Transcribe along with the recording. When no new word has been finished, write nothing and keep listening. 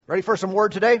Ready for some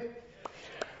word today?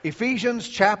 Ephesians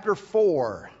chapter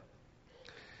 4.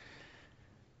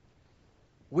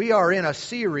 We are in a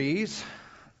series,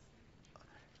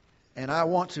 and I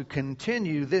want to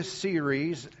continue this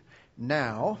series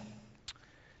now.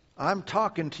 I'm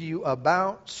talking to you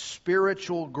about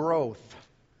spiritual growth.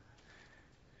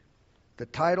 The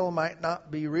title might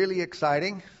not be really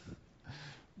exciting,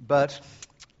 but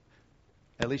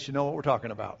at least you know what we're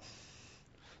talking about.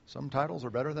 Some titles are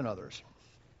better than others.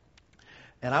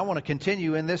 And I want to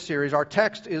continue in this series. Our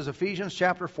text is Ephesians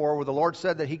chapter 4, where the Lord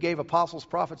said that He gave apostles,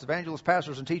 prophets, evangelists,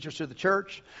 pastors, and teachers to the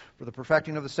church for the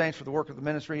perfecting of the saints, for the work of the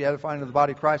ministry, edifying of the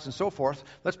body of Christ, and so forth.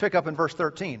 Let's pick up in verse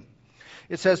 13.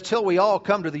 It says, till we all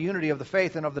come to the unity of the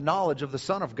faith and of the knowledge of the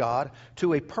Son of God,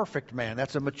 to a perfect man,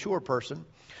 that's a mature person,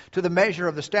 to the measure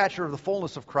of the stature of the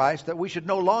fullness of Christ, that we should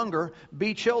no longer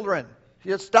be children.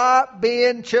 Just stop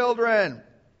being children.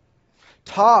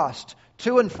 Tossed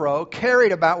to and fro,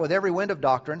 carried about with every wind of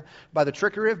doctrine, by the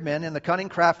trickery of men and the cunning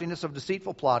craftiness of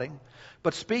deceitful plotting,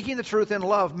 but speaking the truth in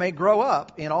love may grow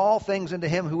up in all things into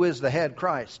Him who is the head,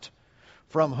 Christ,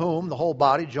 from whom the whole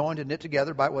body, joined and knit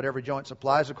together by what every joint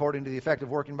supplies, according to the effective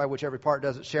working by which every part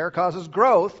does its share, causes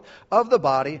growth of the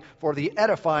body for the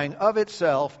edifying of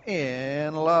itself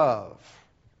in love.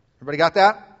 Everybody got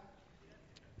that?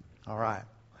 All right.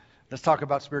 Let's talk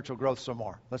about spiritual growth some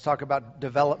more. Let's talk about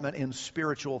development in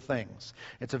spiritual things.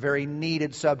 It's a very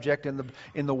needed subject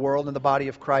in the world, in the body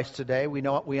of Christ today. We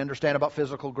understand about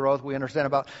physical growth. We understand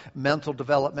about mental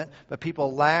development. But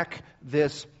people lack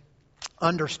this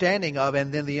understanding of,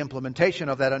 and then the implementation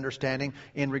of that understanding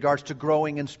in regards to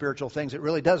growing in spiritual things. It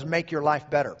really does make your life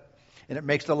better. And it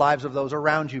makes the lives of those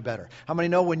around you better. How many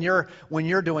know when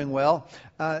you're doing well,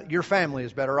 your family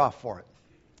is better off for it?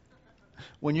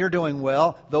 When you're doing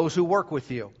well, those who work with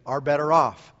you are better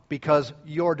off because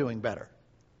you're doing better.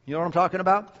 You know what I'm talking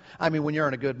about? I mean, when you're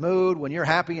in a good mood, when you're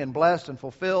happy and blessed and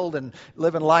fulfilled and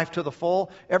living life to the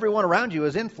full, everyone around you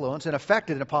is influenced and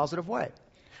affected in a positive way.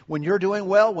 When you're doing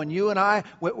well, when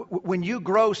you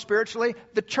grow spiritually,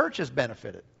 the church is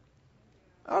benefited.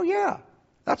 Oh, yeah.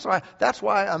 That's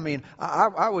why. I mean,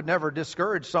 I would never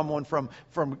discourage someone from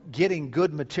getting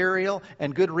good material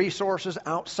and good resources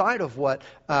outside of what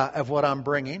I'm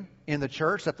bringing in the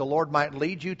church that the Lord might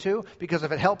lead you to. Because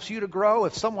if it helps you to grow,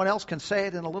 if someone else can say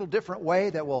it in a little different way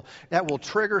that will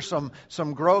trigger some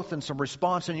growth and some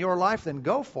response in your life, then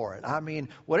go for it. I mean,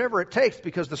 whatever it takes.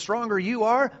 Because the stronger you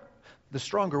are, the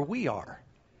stronger we are.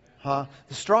 The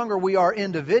stronger we are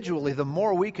individually, the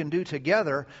more we can do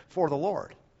together for the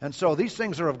Lord. And so these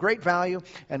things are of great value,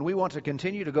 and we want to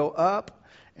continue to go up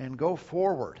and go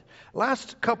forward.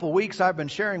 Last couple weeks, I've been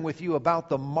sharing with you about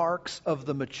the marks of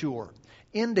the mature.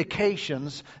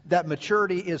 Indications that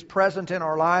maturity is present in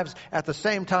our lives. At the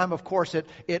same time, of course,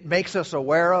 it makes us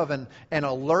aware of and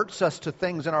alerts us to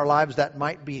things in our lives that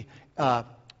might be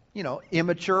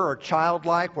immature or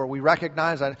childlike, where we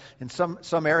recognize that in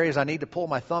some areas I need to pull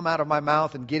my thumb out of my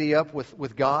mouth and giddy up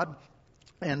with God.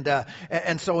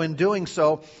 And so in doing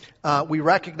so, we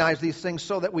recognize these things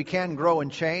so that we can grow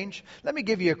and change. Let me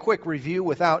give you a quick review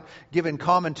without giving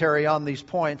commentary on these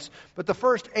points. But the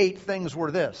first 8 things were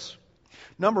this.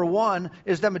 Number 1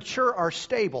 is that mature are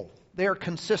stable. They are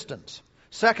consistent.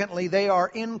 Secondly, they are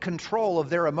in control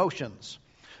of their emotions.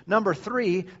 Number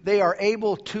 3, they are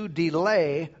able to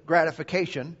delay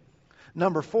gratification.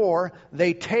 Number 4,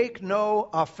 they take no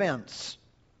offense.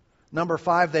 Number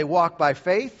 5, they walk by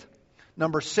faith.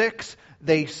 Number 6,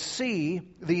 they see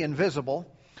the invisible.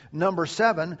 Number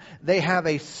 7, they have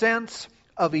a sense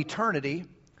of eternity.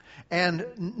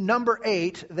 And number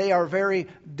 8, they are very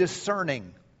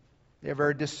discerning. They're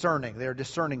very discerning. They're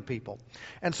discerning people.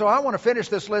 And so I want to finish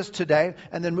this list today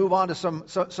and then move on to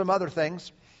some other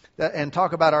things and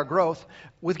talk about our growth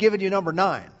with giving you number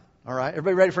 9. All right?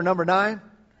 Everybody ready for number 9?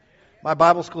 My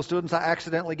Bible school students, I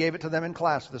accidentally gave it to them in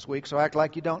class this week, so act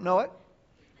like you don't know it.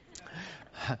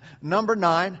 Number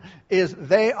 9 is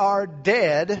they are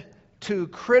dead to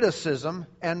criticism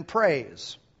and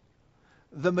praise.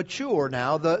 The mature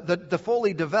now, the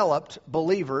fully developed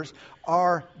believers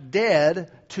are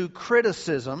dead to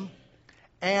criticism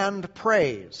and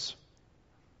praise.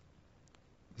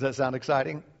 Does that sound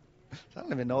exciting? I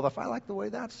don't even know if I like the way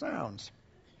that sounds.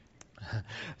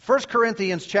 1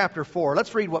 Corinthians chapter 4.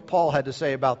 Let's read what Paul had to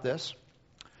say about this.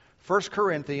 1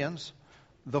 Corinthians,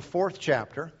 the 4th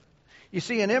chapter. You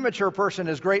see, an immature person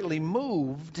is greatly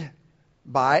moved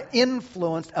by,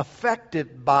 influenced,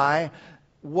 affected by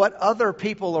what other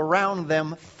people around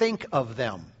them think of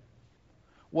them.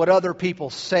 What other people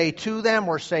say to them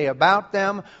or say about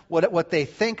them, what they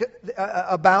think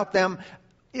about them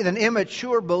an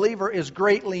immature believer is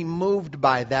greatly moved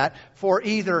by that for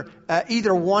either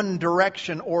one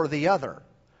direction or the other.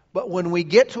 But when we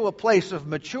get to a place of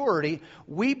maturity,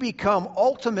 we become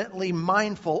ultimately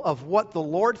mindful of what the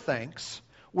Lord thinks.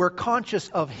 We're conscious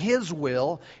of His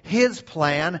will, His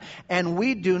plan, and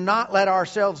we do not let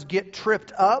ourselves get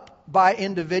tripped up by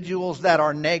individuals that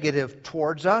are negative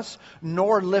towards us,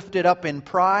 nor lifted up in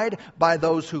pride by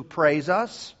those who praise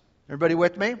us. Everybody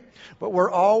with me? But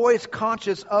we're always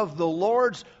conscious of the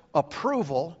Lord's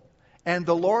approval and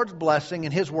the Lord's blessing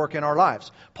and His work in our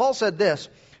lives. Paul said this,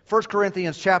 1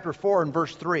 Corinthians chapter 4 and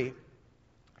verse 3.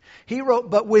 He wrote,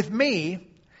 "But with me,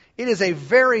 it is a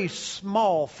very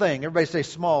small thing," everybody say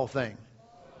small thing,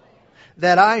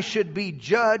 "that I should be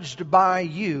judged by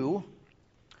you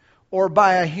or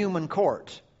by a human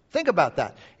court." Think about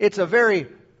that. It's a very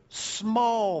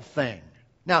small thing.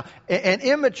 Now, an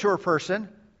immature person,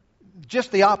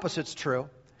 just the opposite's true.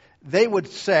 They would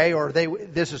say,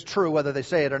 this is true whether they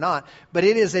say it or not, but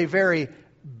it is a very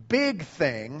big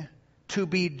thing to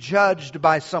be judged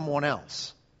by someone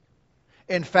else.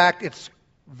 In fact, it's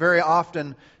very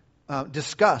often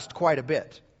discussed quite a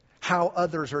bit, how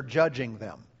others are judging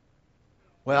them.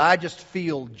 Well, I just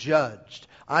feel judged.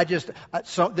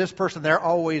 This person, they're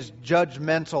always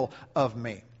judgmental of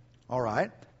me. All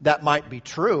right, that might be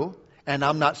true, and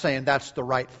I'm not saying that's the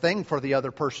right thing for the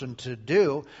other person to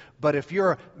do, but if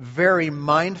you're very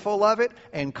mindful of it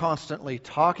and constantly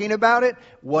talking about it,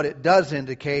 what it does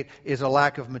indicate is a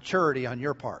lack of maturity on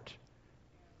your part.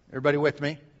 Everybody with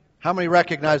me? How many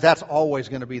recognize that's always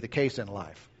going to be the case in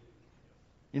life?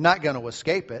 You're not going to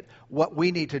escape it. What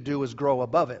we need to do is grow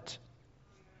above it.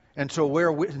 Until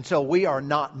we are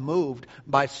not moved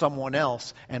by someone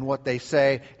else and what they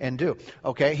say and do.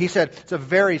 Okay? He said, it's a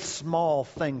very small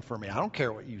thing for me. I don't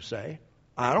care what you say.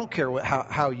 I don't care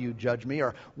how you judge me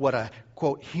or what a,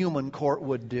 quote, human court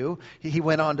would do. He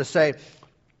went on to say,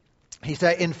 he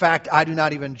said, "In fact, I do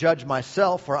not even judge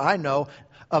myself, for I know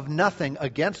of nothing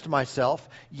against myself,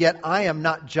 yet I am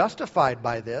not justified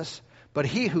by this, but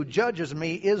he who judges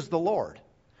me is the Lord."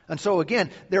 And so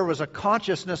again, there was a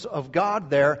consciousness of God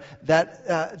there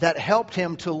that helped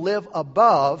him to live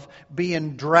above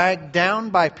being dragged down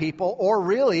by people, or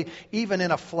really, even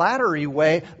in a flattery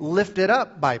way, lifted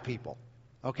up by people.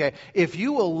 Okay? If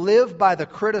you will live by the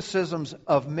criticisms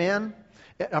of men,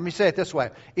 let me say it this way.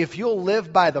 If you'll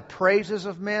live by the praises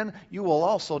of men, you will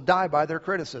also die by their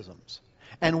criticisms.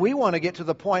 And we want to get to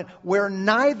the point where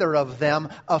neither of them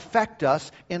affect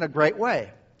us in a great way.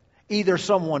 Either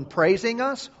someone praising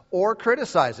us or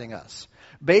criticizing us.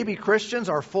 Baby Christians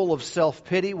are full of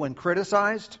self-pity when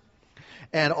criticized.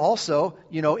 And also,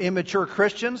 immature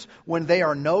Christians, when they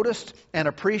are noticed and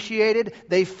appreciated,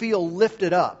 they feel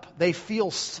lifted up. They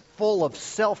feel full of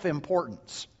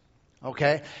self-importance.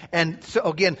 Okay? And so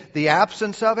again, the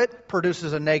absence of it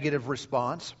produces a negative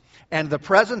response. And the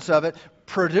presence of it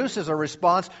produces a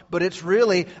response, but it's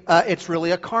really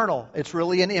a carnal. It's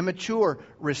really an immature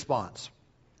response.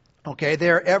 Okay,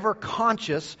 they're ever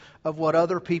conscious of what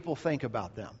other people think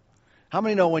about them. How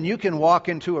many know when you can walk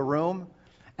into a room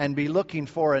and be looking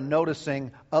for and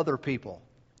noticing other people,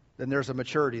 then there's a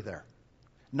maturity there.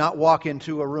 Not walk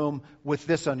into a room with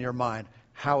this on your mind.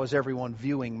 How is everyone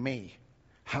viewing me?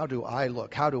 How do I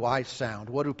look? How do I sound?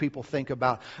 What do people think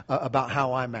about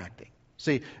how I'm acting?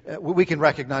 See, we can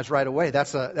recognize right away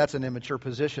that's an immature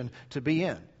position to be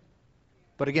in.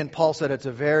 But again, Paul said it's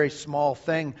a very small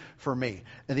thing for me.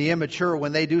 And the immature,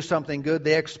 when they do something good,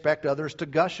 they expect others to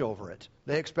gush over it.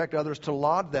 They expect others to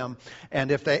laud them. And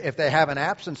if they have an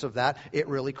absence of that, it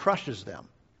really crushes them.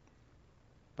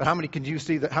 But how many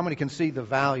can see the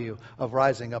value of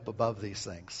rising up above these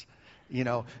things?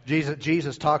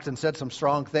 Jesus talked and said some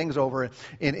strong things over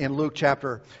in Luke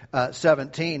chapter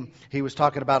 17. He was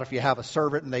talking about if you have a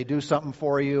servant and they do something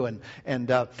for you, and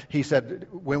he said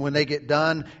when they get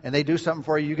done and they do something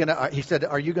for you, he said,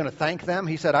 are you going to thank them?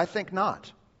 He said, I think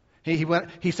not.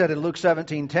 He said in Luke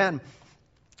 17:10.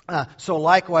 So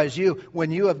likewise you,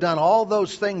 when you have done all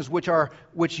those things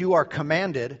which you are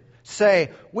commanded,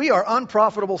 say, we are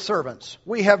unprofitable servants.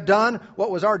 We have done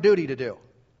what was our duty to do.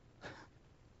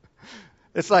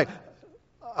 It's like,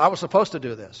 I was supposed to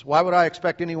do this. Why would I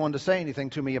expect anyone to say anything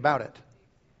to me about it?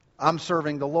 I'm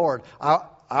serving the Lord. I'm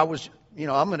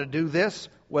going to do this,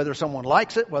 whether someone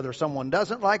likes it, whether someone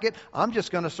doesn't like it. I'm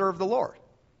just going to serve the Lord.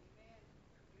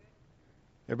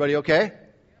 Everybody okay?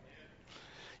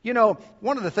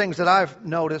 One of the things that I've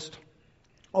noticed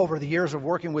over the years of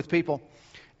working with people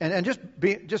and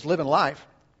just living life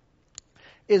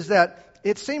is that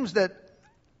it seems that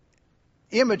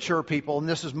immature people, and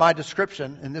this is my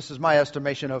description, and this is my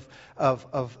estimation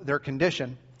of their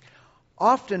condition,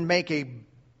 often make a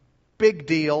big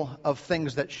deal of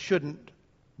things that shouldn't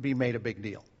be made a big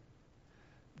deal.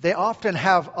 They often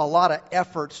have a lot of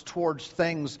efforts towards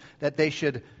things that they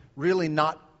should really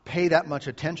not pay that much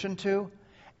attention to,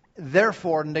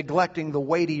 therefore neglecting the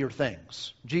weightier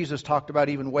things. Jesus talked about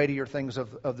even weightier things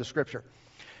of the Scripture.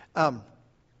 One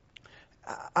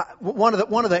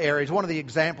of the areas, one of the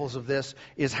examples of this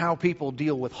is how people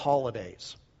deal with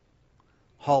holidays.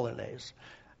 Holidays.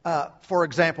 For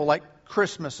example, like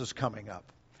Christmas is coming up.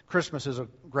 Christmas is a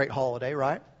great holiday,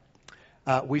 right?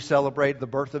 We celebrate the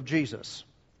birth of Jesus.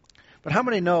 But how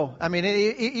many know, I mean,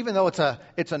 even though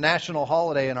it's a national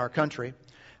holiday in our country,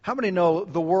 how many know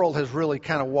the world has really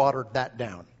kind of watered that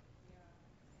down?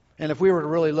 And if we were to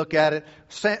really look at it,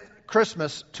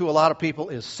 Christmas to a lot of people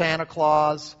is Santa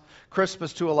Claus.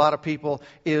 Christmas to a lot of people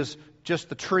is just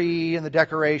the tree and the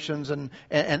decorations and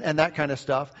that kind of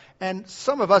stuff. And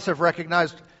some of us have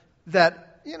recognized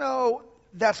that,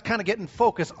 that's kind of getting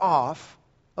focus off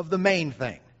of the main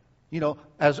thing.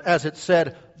 As it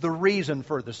said, the reason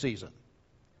for the season.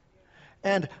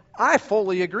 And I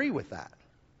fully agree with that.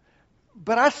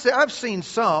 But I've seen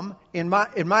some, in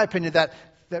my opinion,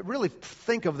 that really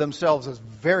think of themselves as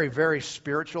very, very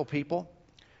spiritual people.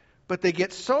 But they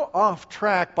get so off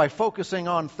track by focusing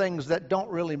on things that don't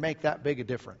really make that big a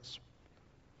difference.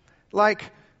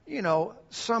 Like,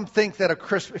 some think that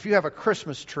if you have a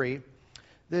Christmas tree,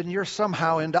 then you're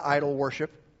somehow into idol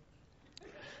worship.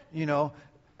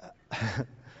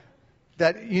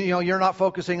 That you're not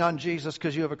focusing on Jesus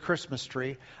because you have a Christmas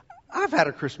tree. I've had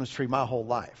a Christmas tree my whole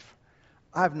life.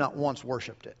 I've not once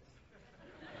worshipped it.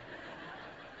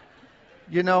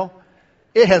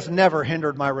 It has never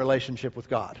hindered my relationship with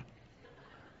God.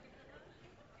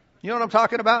 You know what I'm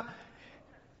talking about?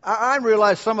 I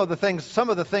realize some of the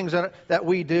things that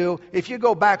we do, if you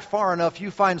go back far enough,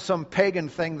 you find some pagan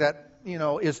thing that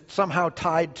is somehow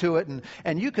tied to it,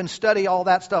 and you can study all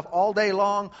that stuff all day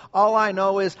long. All I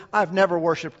know is I've never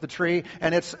worshipped the tree,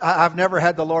 and I've never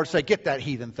had the Lord say, "Get that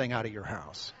heathen thing out of your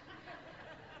house."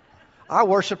 I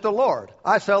worship the Lord.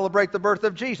 I celebrate the birth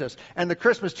of Jesus, and the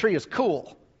Christmas tree is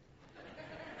cool.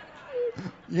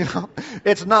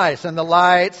 It's nice, and the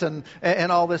lights and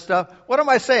all this stuff. What am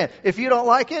I saying? If you don't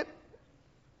like it,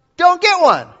 don't get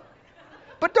one.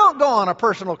 But don't go on a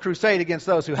personal crusade against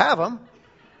those who have them.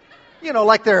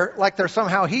 Like they're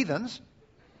somehow heathens.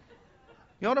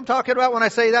 You know what I'm talking about when I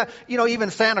say that?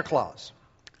 Even Santa Claus.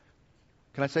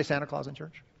 Can I say Santa Claus in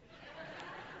church?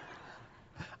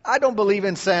 I don't believe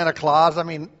in Santa Claus. I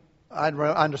mean, I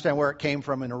understand where it came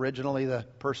from and originally, the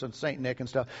person, St. Nick and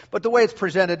stuff. But the way it's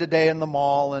presented today in the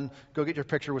mall, and go get your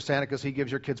picture with Santa because he gives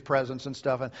your kids presents and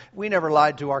stuff. And we never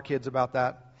lied to our kids about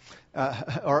that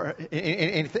or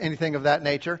anything of that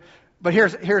nature. But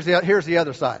here's the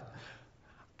other side.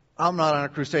 I'm not on a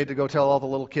crusade to go tell all the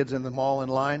little kids in the mall in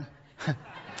line.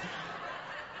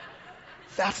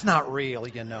 That's not real,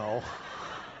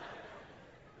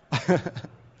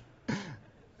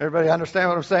 Everybody understand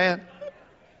what I'm saying?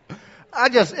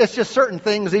 It's just certain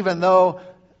things, even though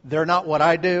they're not what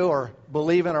I do or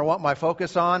believe in or want my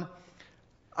focus on,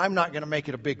 I'm not going to make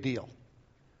it a big deal.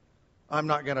 I'm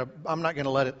not going to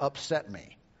let it upset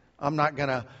me. I'm not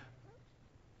going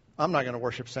to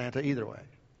worship Santa either way.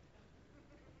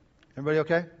 Everybody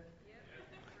okay?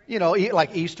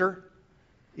 Like Easter.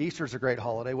 Easter's a great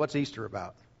holiday. What's Easter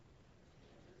about?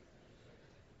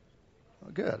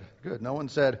 Oh, good. No one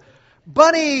said,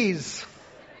 bunnies!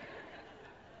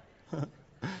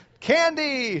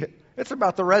 Candy! It's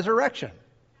about the resurrection.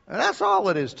 And that's all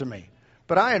it is to me.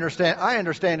 But I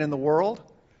understand in the world,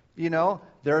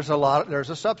 there's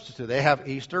a substitute. They have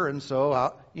Easter, and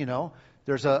so,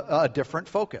 there's a different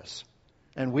focus.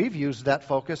 And we've used that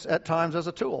focus at times as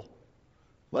a tool.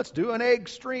 Let's do an egg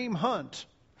stream hunt.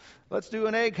 Let's do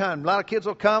an egg hunt. A lot of kids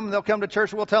will come, they'll come to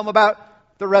church, and we'll tell them about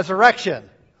the resurrection.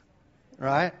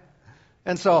 Right?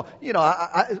 And so,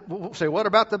 I say, what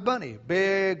about the bunny?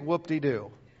 Big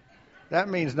whoop-de-doo. That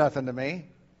means nothing to me.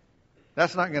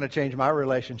 That's not going to change my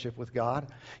relationship with God.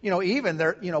 Even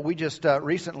there, we just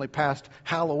recently passed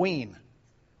Halloween.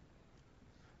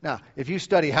 Now, if you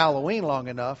study Halloween long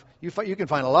enough, you can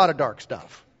find a lot of dark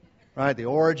stuff, right? The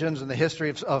origins and the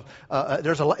history of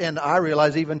and I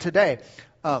realize even today,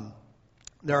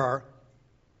 there are,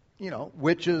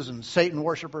 witches and Satan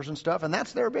worshipers and stuff, and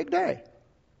that's their big day.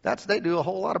 They do a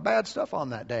whole lot of bad stuff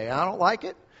on that day. I don't like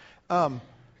it.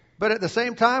 But at the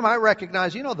same time, I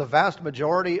recognize, the vast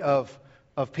majority of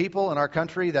people in our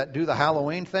country that do the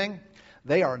Halloween thing,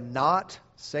 they are not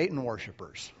Satan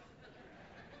worshipers.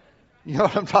 You know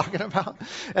what I'm talking about?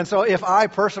 And so if I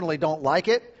personally don't like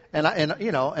it, I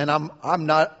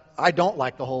don't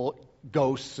like the whole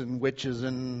ghosts and witches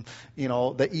and,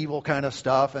 the evil kind of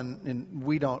stuff. And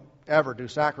we don't ever do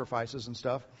sacrifices and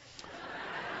stuff.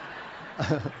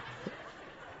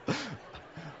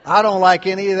 I don't like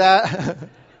any of that.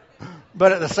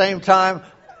 But at the same time,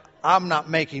 I'm not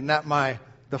making that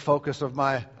the focus of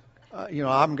my,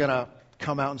 I'm going to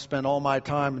come out and spend all my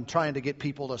time and trying to get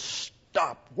people to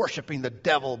stop worshiping the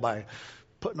devil by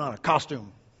putting on a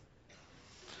costume.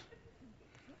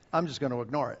 I'm just going to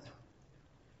ignore it.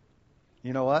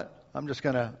 You know what? I'm just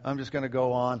going to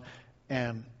go on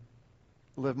and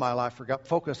live my life for God.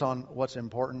 Focus on what's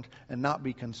important and not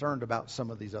be concerned about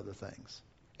some of these other things.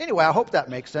 Anyway, I hope that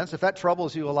makes sense. If that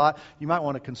troubles you a lot, you might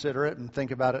want to consider it and think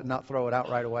about it and not throw it out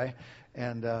right away,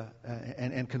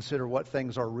 and consider what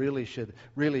things are really should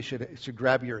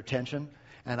grab your attention.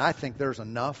 And I think there's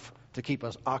enough to keep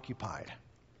us occupied.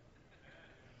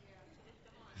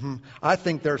 I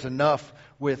think there's enough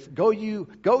with go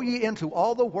ye into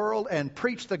all the world and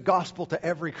preach the gospel to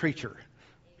every creature.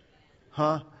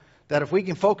 That if we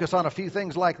can focus on a few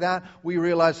things like that, we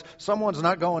realize someone's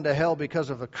not going to hell because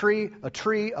of a tree,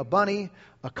 a bunny,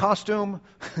 a costume,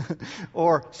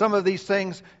 or some of these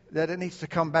things, that it needs to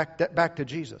come back to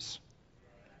Jesus.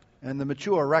 And the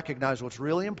mature recognize what's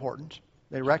really important.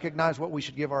 They recognize what we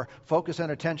should give our focus and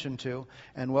attention to,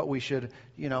 and what we should,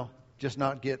 just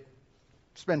not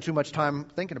spend too much time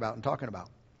thinking about and talking about.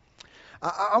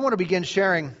 I want to begin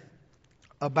sharing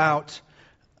about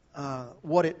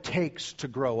what it takes to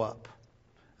grow up.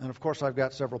 And of course, I've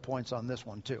got several points on this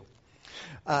one too.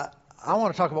 I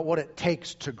want to talk about what it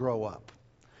takes to grow up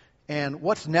and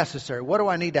what's necessary. What do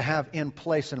I need to have in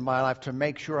place in my life to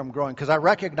make sure I'm growing? Because I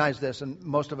recognize this, and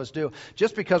most of us do.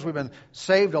 Just because we've been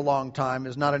saved a long time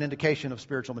is not an indication of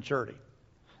spiritual maturity.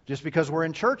 Just because we're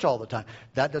in church all the time,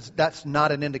 that's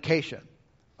not an indication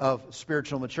of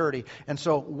spiritual maturity. And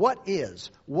so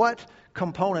what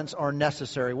components are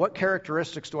necessary? What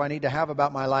characteristics do I need to have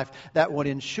about my life that would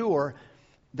ensure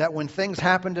that when things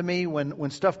happen to me,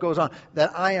 when stuff goes on,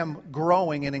 that I am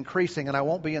growing and increasing, and I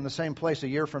won't be in the same place a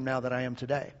year from now that I am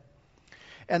today?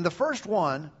 And the first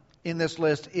one in this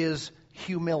list is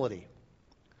humility.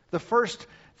 The first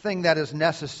thing that is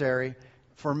necessary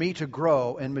for me to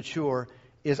grow and mature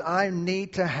is I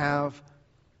need to have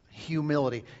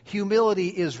humility. Humility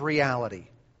is reality.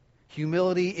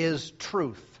 Humility is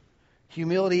truth.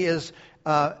 Humility is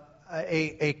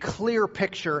a clear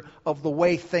picture of the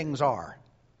way things are.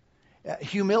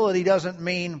 Humility doesn't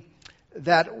mean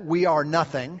that we are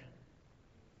nothing.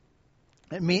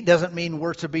 It doesn't mean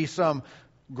we're to be some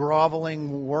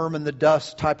groveling worm in the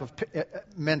dust type of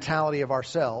mentality of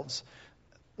ourselves.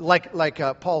 Like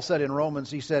Paul said in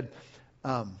Romans, he said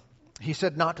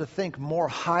not to think more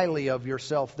highly of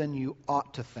yourself than you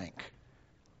ought to think.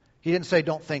 He didn't say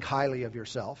don't think highly of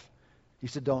yourself. He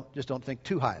said don't think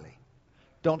too highly.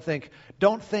 Don't think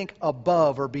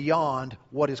above or beyond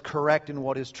what is correct and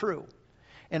what is true.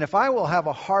 And if I will have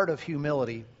a heart of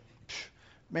humility,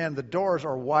 man, the doors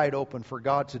are wide open for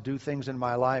God to do things in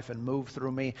my life and move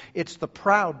through me. It's the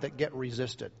proud that get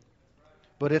resisted,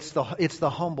 but it's the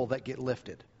humble that get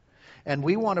lifted. And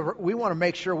we want to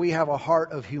make sure we have a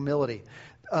heart of humility.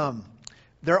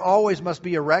 There always must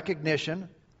be a recognition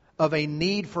of a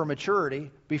need for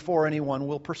maturity before anyone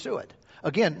will pursue it.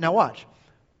 Again, now watch.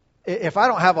 If I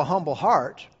don't have a humble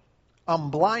heart, I'm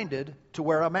blinded to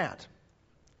where I'm at.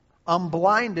 I'm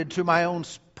blinded to my own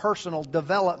personal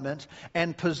development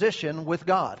and position with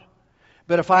God.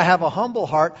 But if I have a humble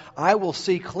heart, I will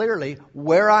see clearly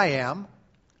where I am,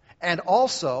 and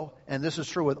also, and this is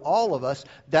true with all of us,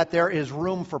 that there is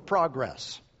room for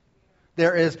progress.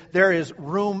 There is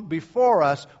room before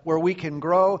us where we can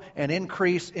grow and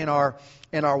increase in our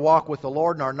walk with the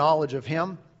Lord and our knowledge of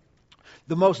Him.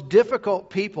 The most difficult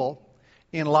people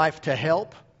in life to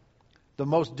help, the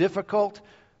most difficult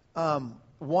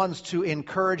ones to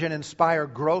encourage and inspire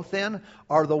growth in,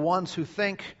 are the ones who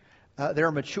think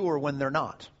they're mature when they're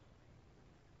not.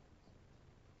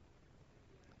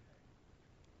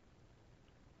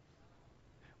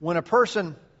 When a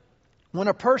person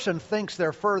thinks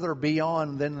they're further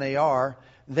beyond than they are,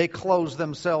 they close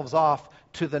themselves off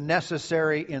to the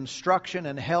necessary instruction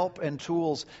and help and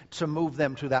tools to move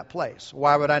them to that place.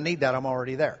 Why would I need that? I'm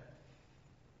already there.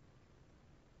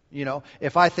 You know,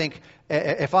 if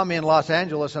I'm in Los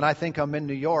Angeles and I think I'm in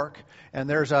New York, and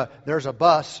there's a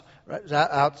bus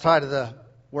outside of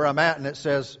where I'm at, and it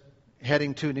says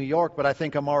heading to New York, but I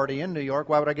think I'm already in New York,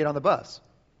 why would I get on the bus?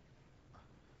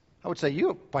 I would say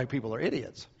you people are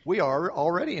idiots. We are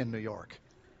already in New York.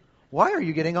 Why are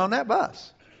you getting on that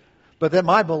bus? But then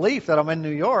my belief that I'm in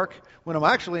New York when I'm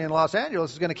actually in Los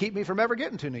Angeles is going to keep me from ever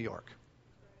getting to New York.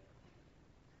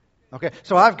 Okay,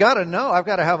 so I've got to know, I've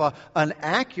got to have an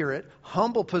accurate,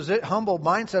 humble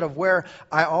mindset of where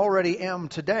I already am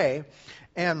today.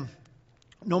 And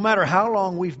no matter how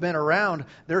long we've been around,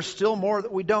 there's still more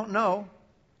that we don't know.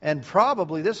 And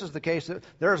probably this is the case.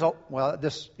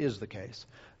 This is the case.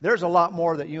 There's a lot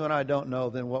more that you and I don't know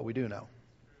than what we do know.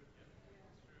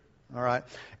 All right?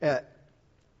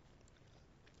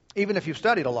 Even if you've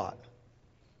studied a lot.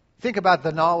 Think about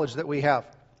the knowledge that we have.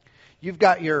 You've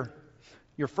got your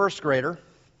first grader,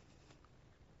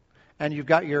 and you've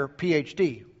got your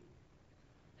PhD.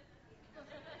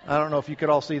 I don't know if you could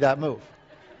all see that move.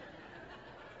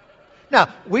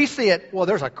 Now, we see it, well,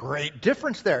 there's a great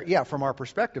difference there. Yeah, from our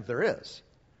perspective, there is.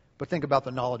 But think about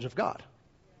the knowledge of God.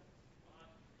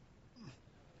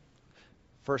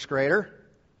 First grader,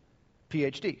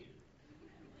 PhD.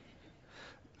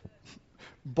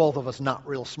 Both of us not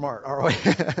real smart, are we?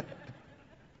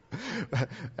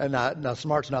 And now,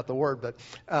 smart's not the word, but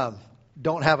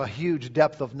don't have a huge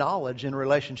depth of knowledge in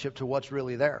relationship to what's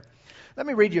really there. Let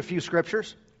me read you a few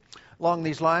scriptures along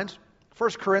these lines. 1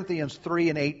 Corinthians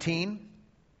 3:18.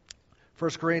 1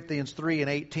 Corinthians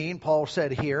 3:18, Paul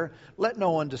said here, let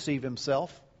no one deceive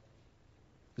himself.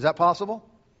 Is that possible?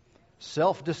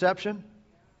 Self-deception?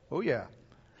 Oh yeah.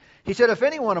 He said, if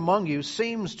anyone among you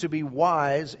seems to be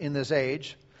wise in this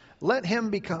age, let him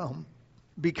become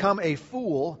a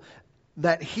fool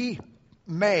that he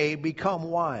may become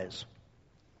wise.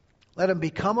 Let him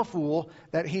become a fool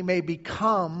that he may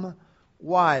become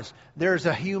wise. There's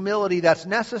a humility that's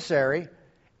necessary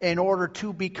in order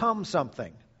to become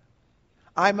something.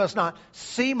 I must not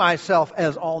see myself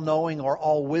as all-knowing or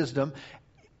all-wisdom.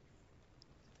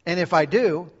 And if I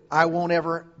do, I won't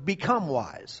ever become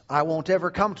wise. I won't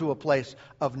ever come to a place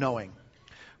of knowing.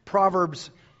 Proverbs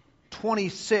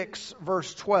 26,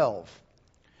 verse 12.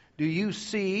 Do you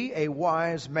see a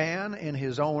wise man in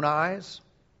his own eyes?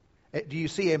 Do you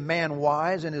see a man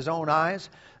wise in his own eyes?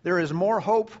 There is more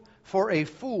hope for a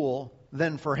fool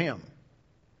than for him.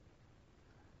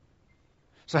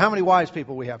 So how many wise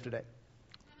people we have today?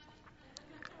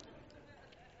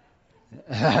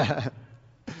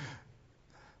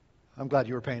 I'm glad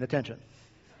you were paying attention.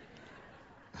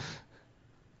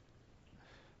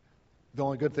 The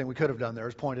only good thing we could have done there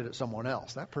is pointed at someone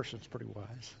else. That person's pretty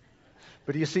wise.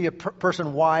 But do you see a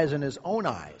person wise in his own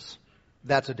eyes?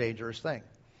 That's a dangerous thing.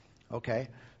 Okay?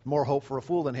 More hope for a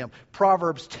fool than him.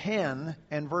 Proverbs 10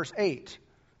 and verse 8.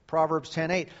 Proverbs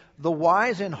 10:8. The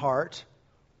wise in heart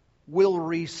will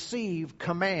receive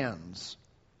commands.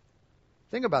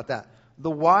 Think about that.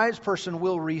 The wise person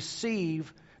will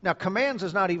receive. Now, commands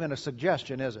is not even a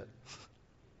suggestion, is it?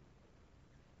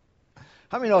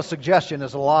 How many know a suggestion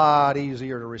is a lot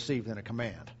easier to receive than a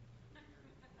command?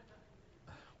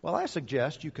 Well, I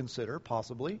suggest you consider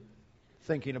possibly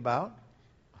thinking about,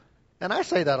 and I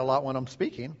say that a lot when I'm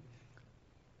speaking,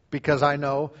 because I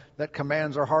know that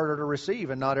commands are harder to receive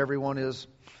and not everyone is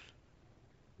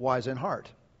wise in heart.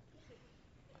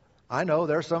 I know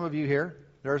there's some of you here.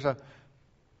 There's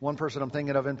one person I'm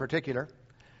thinking of in particular.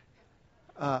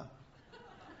 Now,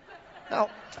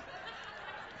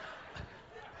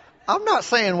 I'm not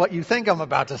saying what you think I'm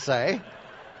about to say.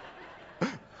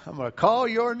 I'm going to call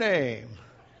your name.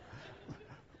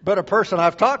 But a person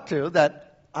I've talked to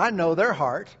that I know their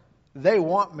heart, they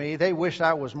want me, they wish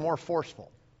I was more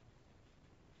forceful.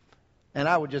 And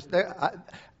I would just,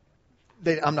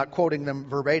 I'm not quoting them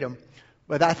verbatim,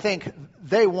 but I think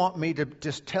they want me to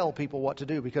just tell people what to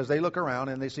do because they look around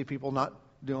and they see people not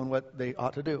doing what they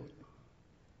ought to do.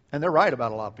 And they're right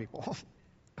about a lot of people.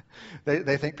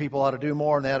 They think people ought to do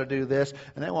more and they ought to do this,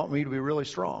 and they want me to be really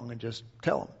strong and just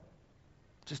tell them.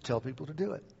 Just tell people to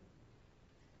do it.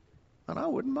 And I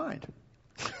wouldn't mind.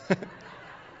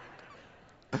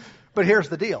 But here's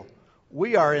the deal.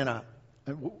 We are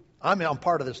I'm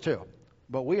part of this too,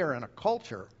 but we are in a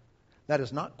culture that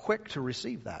is not quick to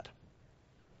receive that.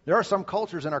 There are some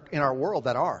cultures in our world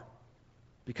that are.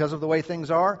 Because of the way things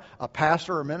are, a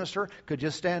pastor or minister could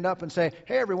just stand up and say,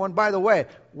 hey, everyone, by the way,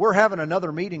 we're having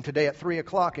another meeting today at 3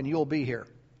 o'clock and you'll be here.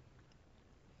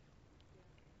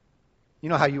 You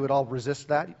know how you would all resist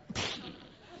that?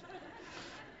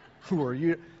 Who are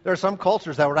you? There are some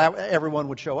cultures that everyone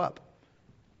would show up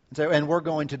and say, and we're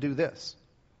going to do this.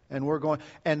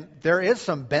 And there is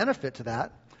some benefit to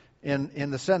that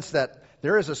in the sense that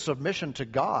there is a submission to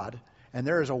God. And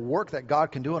there is a work that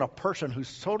God can do in a person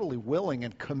who's totally willing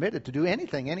and committed to do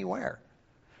anything, anywhere.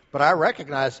 But I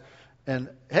recognize, and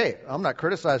hey, I'm not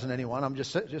criticizing anyone. I'm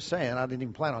just saying, I didn't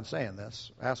even plan on saying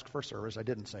this. Ask for service, I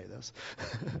didn't say this.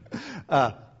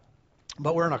 But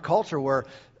we're in a culture where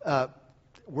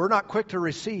we're not quick to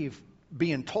receive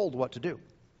being told what to do.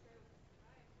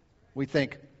 We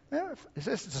think, If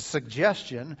this is a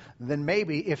suggestion, then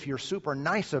maybe if you're super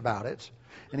nice about it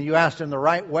and you asked in the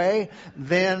right way,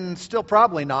 then still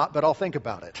probably not, but I'll think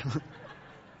about it.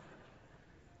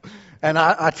 And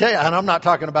I tell you, and I'm not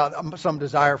talking about some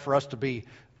desire for us to be,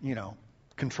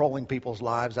 controlling people's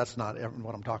lives. That's not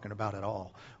what I'm talking about at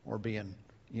all. Or being,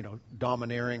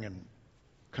 domineering and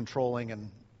controlling and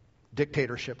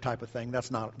dictatorship type of thing. That's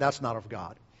not of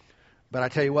God. But I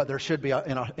tell you what, there should be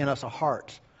in us a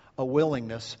heart, a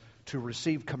willingness to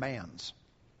receive commands.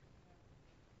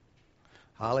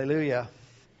 Hallelujah.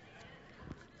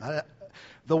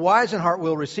 The wise in heart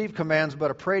will receive commands, but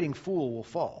a prating fool will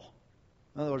fall.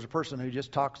 In other words, a person who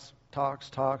just talks,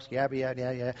 yeah.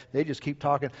 They just keep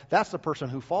talking. That's the person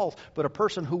who falls. But a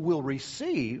person who will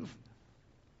receive,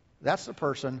 that's the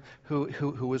person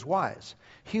who is wise.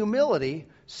 Humility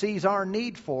sees our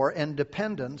need for and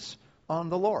dependence on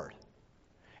the Lord.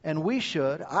 And we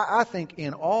should, I think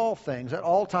in all things, at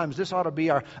all times, this ought to be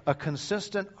a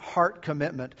consistent heart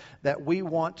commitment that we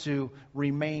want to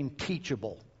remain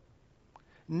teachable.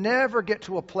 Never get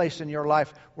to a place in your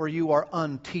life where you are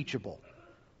unteachable,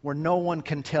 where no one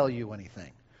can tell you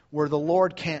anything, where the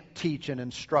Lord can't teach and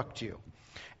instruct you.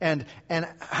 And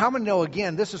how many know,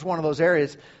 again, this is one of those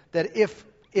areas that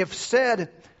if said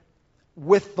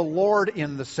with the Lord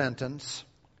in the sentence,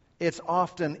 it's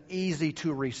often easy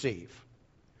to receive.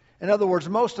 In other words,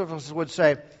 most of us would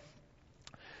say,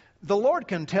 the Lord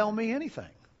can tell me anything.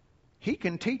 He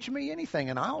can teach me anything,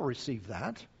 and I'll receive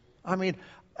that. I mean,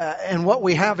 and what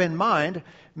we have in mind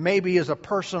maybe is a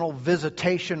personal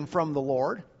visitation from the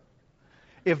Lord.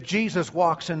 If Jesus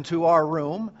walks into our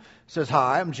room, says,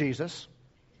 "Hi, I'm Jesus,"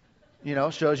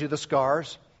 shows you the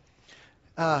scars,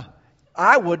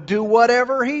 I would do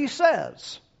whatever He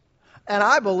says. And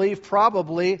I believe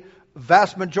probably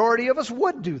vast majority of us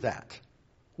would do that.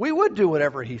 We would do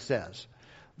whatever He says.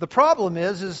 The problem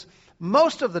is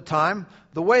most of the time,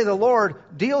 the way the Lord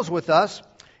deals with us,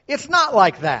 it's not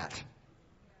like that.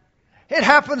 It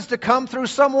happens to come through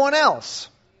someone else.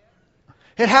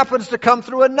 It happens to come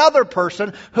through another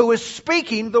person who is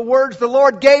speaking the words the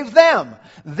Lord gave them.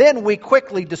 Then we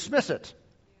quickly dismiss it.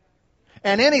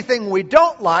 And anything we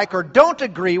don't like or don't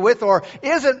agree with or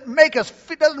doesn't make us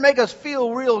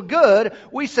feel real good,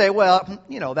 we say, well,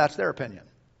 that's their opinion.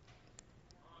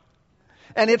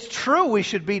 And it's true we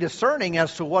should be discerning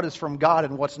as to what is from God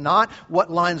and what's not,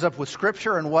 what lines up with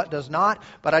Scripture and what does not.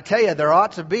 But I tell you,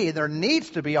 there needs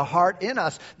to be a heart in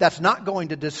us that's not going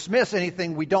to dismiss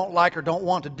anything we don't like or don't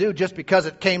want to do just because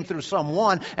it came through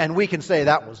someone and we can say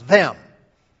that was them.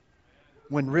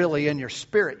 When really in your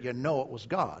spirit you know it was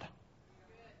God.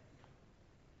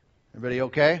 Everybody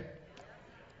okay?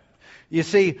 You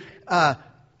see,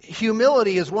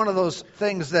 humility is one of those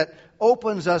things that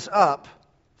opens us up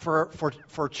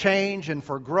for change and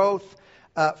for growth.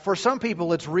 For some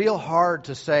people, it's real hard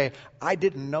to say, I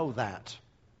didn't know that.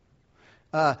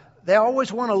 They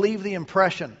always want to leave the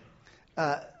impression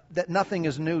that nothing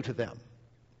is new to them.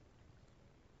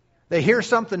 They hear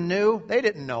something new, they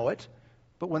didn't know it.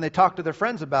 But when they talk to their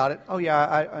friends about it, oh yeah,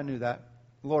 I knew that.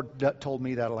 The Lord told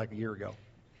me that like a year ago.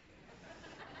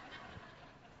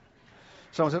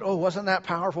 Someone said, oh, wasn't that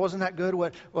powerful? Wasn't that good?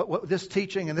 What this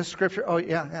teaching and this scripture? Oh,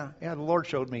 yeah. The Lord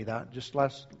showed me that just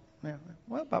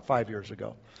about 5 years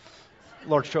ago. The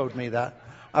Lord showed me that.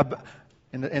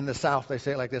 In the South, they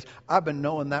say it like this. I've been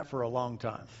knowing that for a long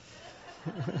time.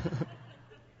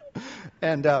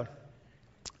 And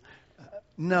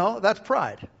no, that's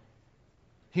pride.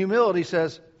 Humility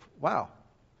says, wow,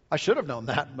 I should have known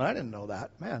that, but I didn't know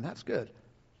that. Man, that's good.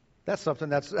 That's something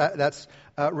that's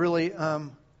really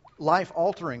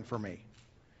life-altering for me.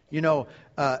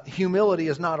 Humility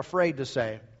is not afraid to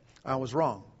say, I was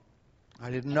wrong. I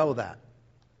didn't know that.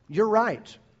 You're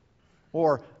right.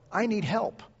 Or, I need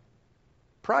help.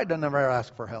 Pride doesn't ever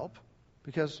ask for help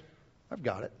because I've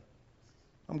got it.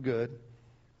 I'm good.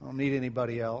 I don't need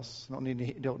anybody else. Don't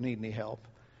need any help.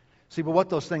 See, but what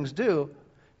those things do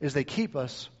is they keep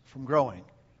us from growing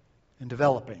and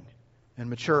developing and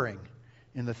maturing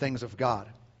in the things of God.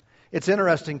 It's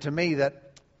interesting to me that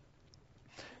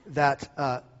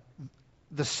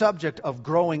the subject of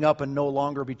growing up and no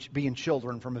longer being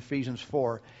children from Ephesians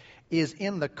 4 is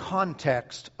in the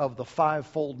context of the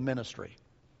fivefold ministry.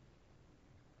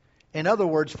 In other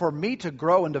words, for me to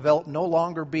grow and develop, no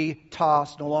longer be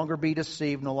tossed, no longer be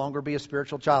deceived, no longer be a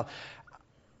spiritual child,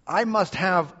 I must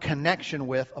have connection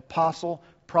with apostle,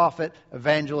 prophet,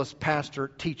 evangelist, pastor,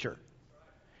 teacher.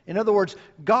 In other words,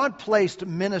 God placed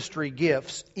ministry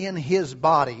gifts in His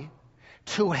body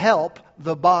to help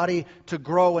the body to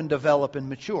grow and develop and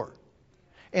mature.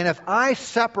 And if I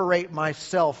separate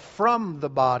myself from the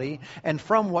body and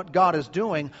from what God is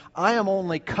doing, I am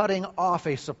only cutting off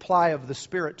a supply of the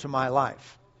Spirit to my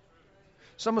life.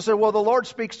 Someone said, well, the Lord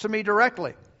speaks to me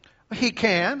directly. He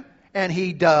can, and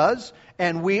He does,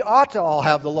 and we ought to all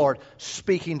have the Lord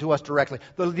speaking to us directly.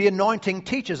 The anointing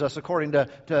teaches us, according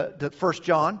to 1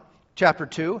 John chapter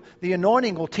 2. The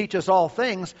anointing will teach us all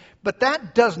things, but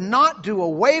that does not do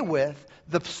away with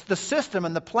the system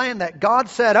and the plan that God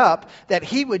set up, that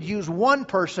He would use one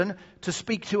person to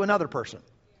speak to another person.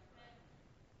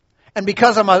 And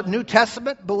because I'm a New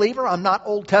Testament believer, I'm not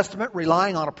Old Testament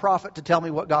relying on a prophet to tell me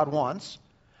what God wants.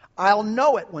 I'll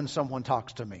know it when someone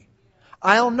talks to me.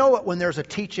 I'll know it when there's a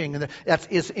teaching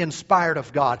that is inspired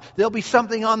of God. There'll be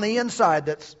something on the inside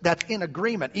that's in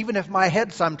agreement, even if my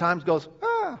head sometimes goes,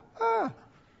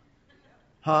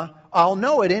 I'll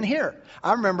know it in here.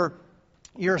 I remember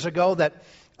years ago that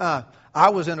I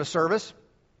was in a service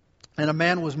and a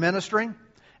man was ministering,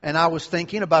 and I was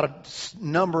thinking about a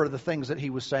number of the things that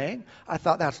he was saying. I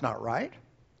thought, that's not right.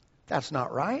 That's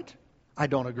not right. I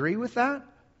don't agree with that.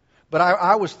 But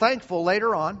I was thankful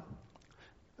later on,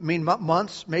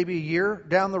 months, maybe a year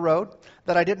down the road,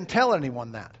 that I didn't tell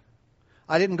anyone that.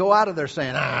 I didn't go out of there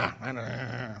saying,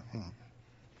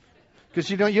 because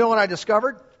you know what I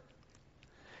discovered?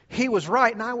 He was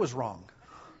right and I was wrong.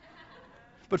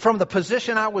 But from the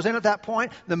position I was in at that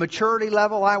point, the maturity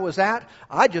level I was at,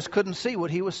 I just couldn't see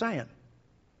what he was saying.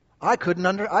 I couldn't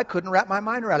wrap my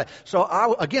mind around it. So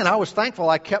I was thankful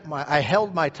I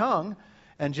held my tongue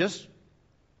and just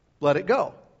let it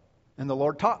go. And the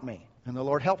Lord taught me, and the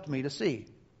Lord helped me to see.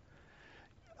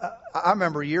 I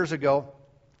remember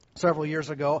several years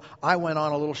ago, I went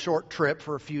on a little short trip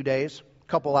for a few days, a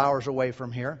couple hours away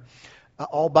from here,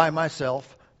 all by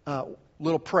myself,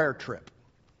 little prayer trip.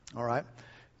 All right?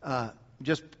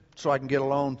 Just so I can get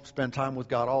alone, spend time with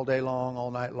God all day long, all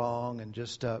night long, and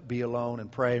just be alone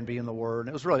and pray and be in the Word. And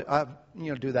it was really, I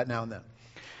do that now and then.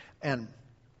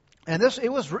 And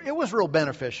it was real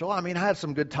beneficial. I mean, I had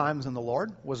some good times in the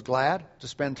Lord. Was glad to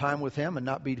spend time with Him and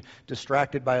not be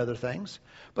distracted by other things.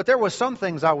 But there was some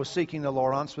things I was seeking the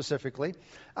Lord on specifically.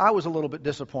 I was a little bit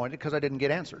disappointed because I didn't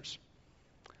get answers.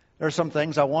 There are some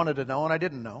things I wanted to know and I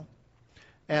didn't know.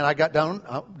 And I got done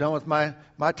with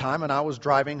my time, and I was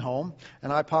driving home,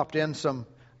 and I popped in some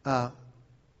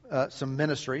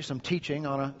ministry, some teaching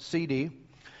on a CD,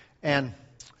 and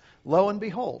lo and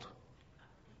behold.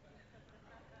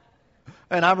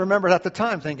 And I remember at the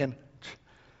time thinking,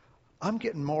 I'm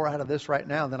getting more out of this right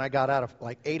now than I got out of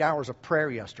like 8 hours of prayer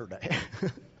yesterday.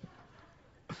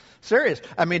 Serious.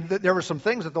 I mean, there were some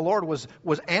things that the Lord was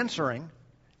answering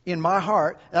in my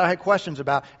heart that I had questions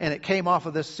about, and it came off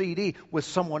of this CD with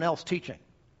someone else teaching.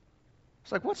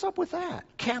 It's like, what's up with that?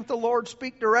 Can't the Lord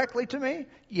speak directly to me?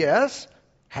 Yes,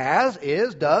 has,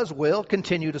 is, does, will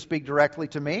continue to speak directly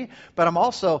to me. But I'm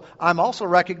also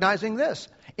recognizing this.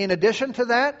 In addition to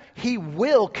that, He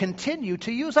will continue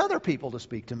to use other people to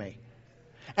speak to me.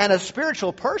 And a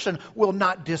spiritual person will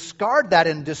not discard that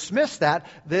and dismiss that.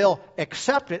 They'll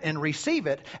accept it and receive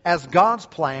it as God's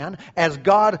plan, as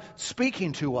God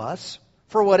speaking to us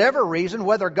for whatever reason,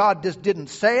 whether God just didn't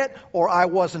say it or I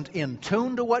wasn't in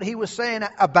tune to what He was saying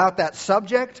about that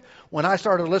subject. When I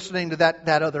started listening to that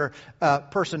other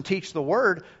person teach the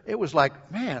Word, it was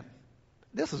like, man,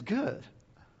 this is good.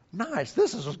 Nice.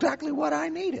 This is exactly what I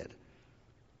needed.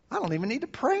 I don't even need to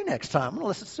pray next time. I'm going to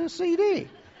listen to a CD.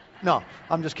 No,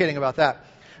 I'm just kidding about that.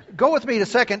 Go with me to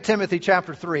 2 Timothy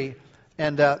chapter 3,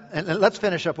 and let's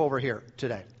finish up over here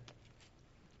today.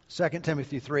 2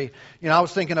 Timothy 3. I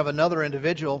was thinking of another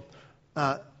individual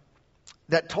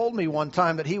that told me one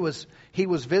time that he was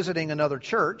visiting another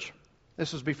church.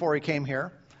 This was before he came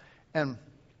here. And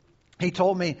he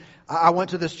told me, I went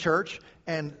to this church,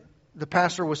 and the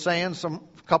pastor was saying a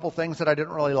couple things that I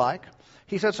didn't really like.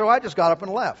 He said, so I just got up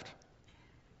and left.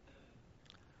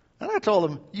 And I told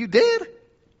him, you did?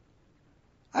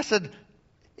 I said,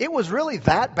 it was really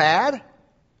that bad?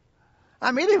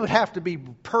 I mean, it would have to be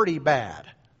pretty bad,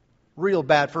 real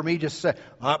bad for me just to say,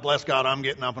 oh, bless God, I'm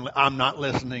getting up and I'm not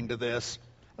listening to this.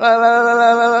 You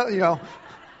know,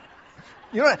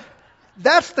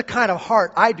 that's the kind of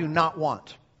heart I do not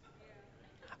want.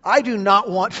 I do not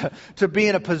want to be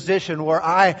in a position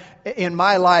where in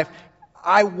my life,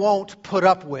 I won't put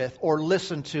up with or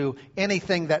listen to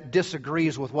anything that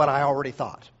disagrees with what I already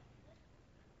thought.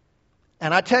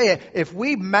 And I tell you, if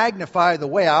we magnify the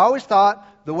way I always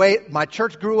thought, the way my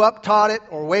church grew up taught it,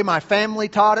 or the way my family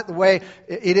taught it, the way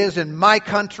it is in my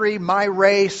country, my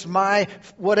race, my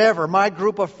whatever, my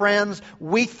group of friends,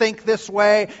 we think this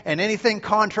way, and anything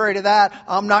contrary to that,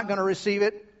 I'm not going to receive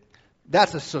it.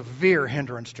 That's a severe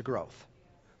hindrance to growth.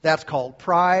 That's called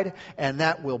pride, and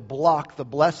that will block the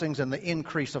blessings and the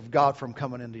increase of God from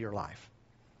coming into your life.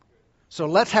 So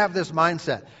let's have this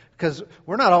mindset, because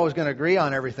we're not always going to agree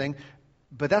on everything,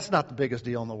 but that's not the biggest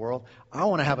deal in the world. I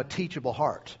want to have a teachable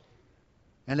heart.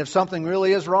 And if something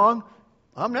really is wrong,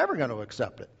 I'm never going to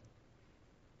accept it.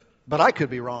 But I could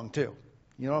be wrong too.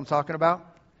 You know what I'm talking about?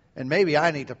 And maybe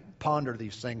I need to ponder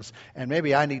these things, and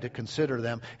maybe I need to consider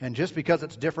them. And just because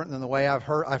it's different than the way I've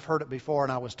heard it before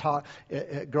and I was taught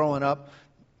growing up,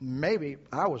 maybe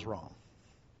I was wrong.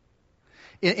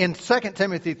 In 2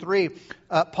 Timothy 3,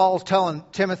 Paul's telling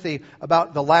Timothy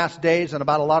about the last days and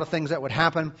about a lot of things that would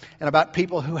happen, and about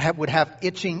people who would have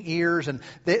itching ears, and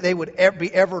they would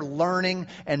be ever learning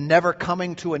and never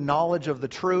coming to a knowledge of the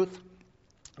truth.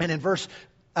 And in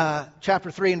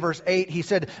chapter 3 and verse 8, he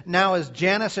said, "Now as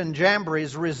Jannes and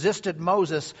Jambres resisted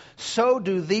Moses, so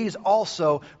do these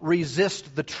also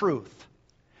resist the truth."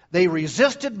 They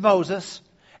resisted Moses,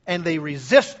 and they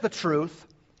resist the truth.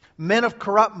 Men of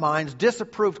corrupt minds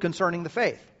disapproved concerning the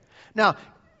faith. Now,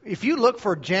 if you look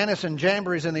for Jannes and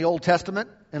Jambres in the Old Testament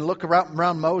and look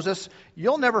around Moses,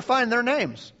 you'll never find their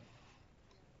names.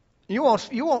 You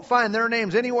won't find their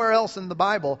names anywhere else in the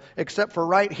Bible except for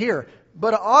right here.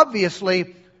 But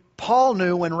obviously, Paul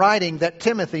knew when writing that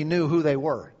Timothy knew who they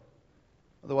were.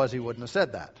 Otherwise, he wouldn't have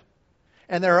said that.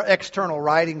 And there are external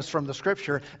writings from the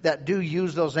Scripture that do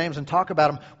use those names and talk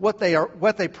about them. What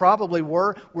they probably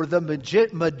were the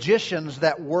magicians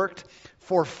that worked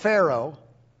for Pharaoh,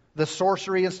 the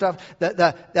sorcery and stuff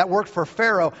that worked for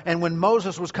Pharaoh. And when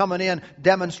Moses was coming in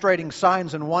demonstrating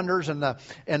signs and wonders and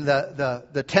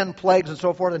the 10 plagues and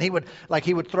so forth, and he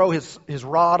would throw his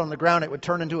rod on the ground, it would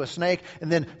turn into a snake, and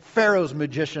then Pharaoh's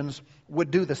magicians would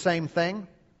do the same thing.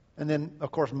 And then,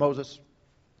 of course, Moses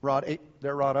ate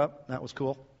their rod up. That was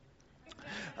cool.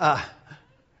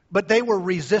 But they were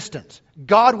resistant.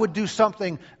 God would do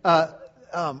something,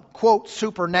 quote,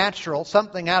 supernatural,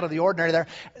 something out of the ordinary there.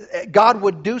 God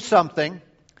would do something,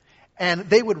 and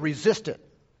they would resist it.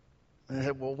 And they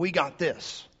said, well, we got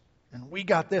this, and we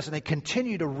got this. And they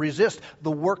continue to resist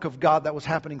the work of God that was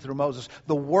happening through Moses,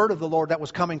 the word of the Lord that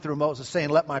was coming through Moses, saying,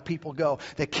 let my people go.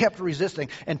 They kept resisting.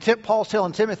 And Paul's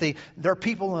telling Timothy, there are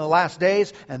people in the last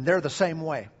days, and they're the same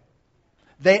way.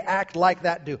 They act like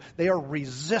that do. They are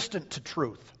resistant to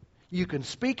truth. You can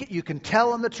speak it, you can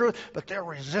tell them the truth, but they're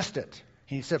resistant.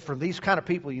 He said, from these kind of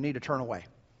people, you need to turn away.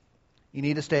 You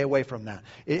need to stay away from that.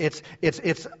 It's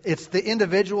the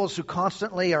individuals who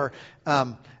constantly are,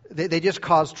 they just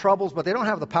cause troubles, but they don't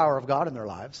have the power of God in their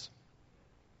lives.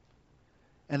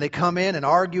 And they come in and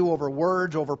argue over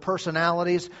words, over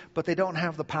personalities, but they don't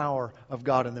have the power of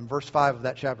God in them. Verse 5 of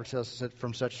that chapter says,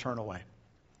 from such turn away.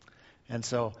 And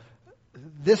so,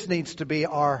 this needs to be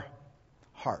our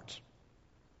heart,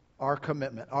 our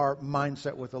commitment, our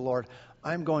mindset with the Lord.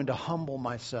 I'm going to humble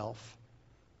myself.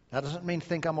 That doesn't mean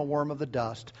think I'm a worm of the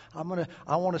dust. I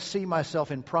want to see myself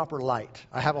in proper light.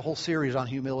 I have a whole series on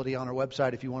humility on our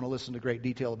website if you want to listen to great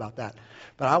detail about that.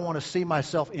 But I want to see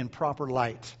myself in proper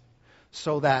light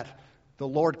so that the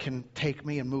Lord can take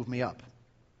me and move me up.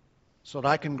 So that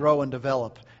I can grow and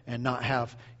develop and not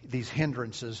have these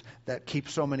hindrances that keep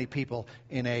so many people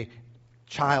in a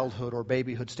childhood or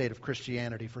babyhood state of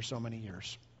Christianity for so many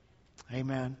years.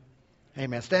 Amen.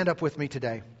 Amen. Stand up with me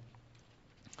today.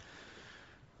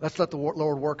 Let's let the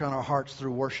Lord work on our hearts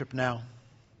through worship now.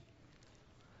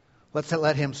 Let's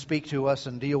let Him speak to us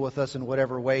and deal with us in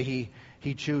whatever way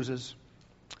He chooses.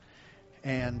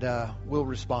 And we'll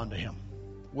respond to Him.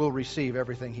 We'll receive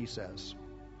everything He says.